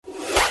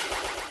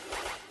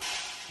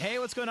Hey,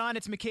 what's going on?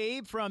 It's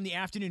McCabe from the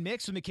Afternoon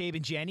Mix with McCabe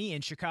and Jenny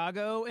in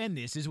Chicago, and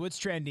this is what's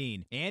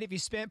trending. And if you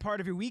spent part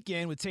of your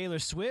weekend with Taylor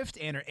Swift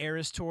and her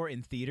Eras Tour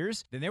in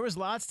theaters, then there was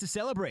lots to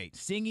celebrate.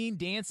 Singing,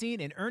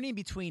 dancing, and earning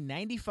between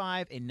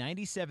 $95 and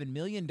 $97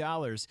 million,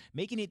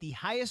 making it the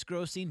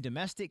highest-grossing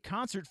domestic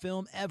concert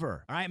film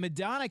ever. All right,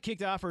 Madonna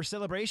kicked off her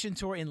celebration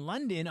tour in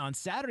London on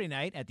Saturday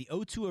night at the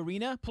O2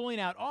 Arena, pulling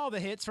out all the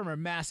hits from her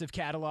massive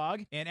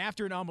catalog. And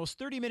after an almost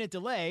 30-minute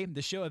delay,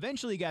 the show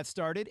eventually got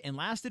started and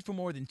lasted for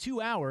more than 2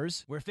 hours,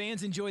 where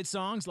fans enjoyed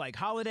songs like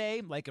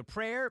Holiday, Like a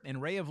Prayer,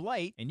 and Ray of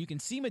Light, and you can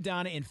see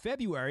Madonna in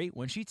February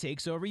when she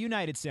takes over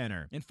United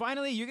Center. And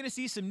finally, you're going to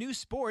see some new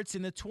sports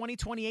in the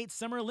 2028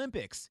 Summer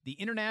Olympics. The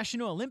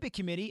International Olympic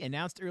Committee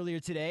announced earlier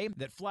today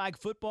that flag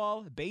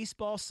football,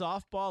 baseball,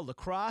 softball,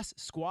 lacrosse,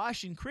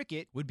 squash, and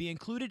cricket would be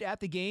included at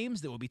the games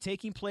that will be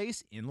taking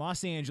place in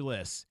Los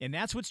Angeles. And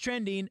that's what's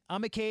trending.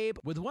 I'm McCabe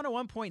with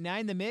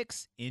 101.9 The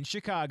Mix in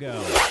Chicago.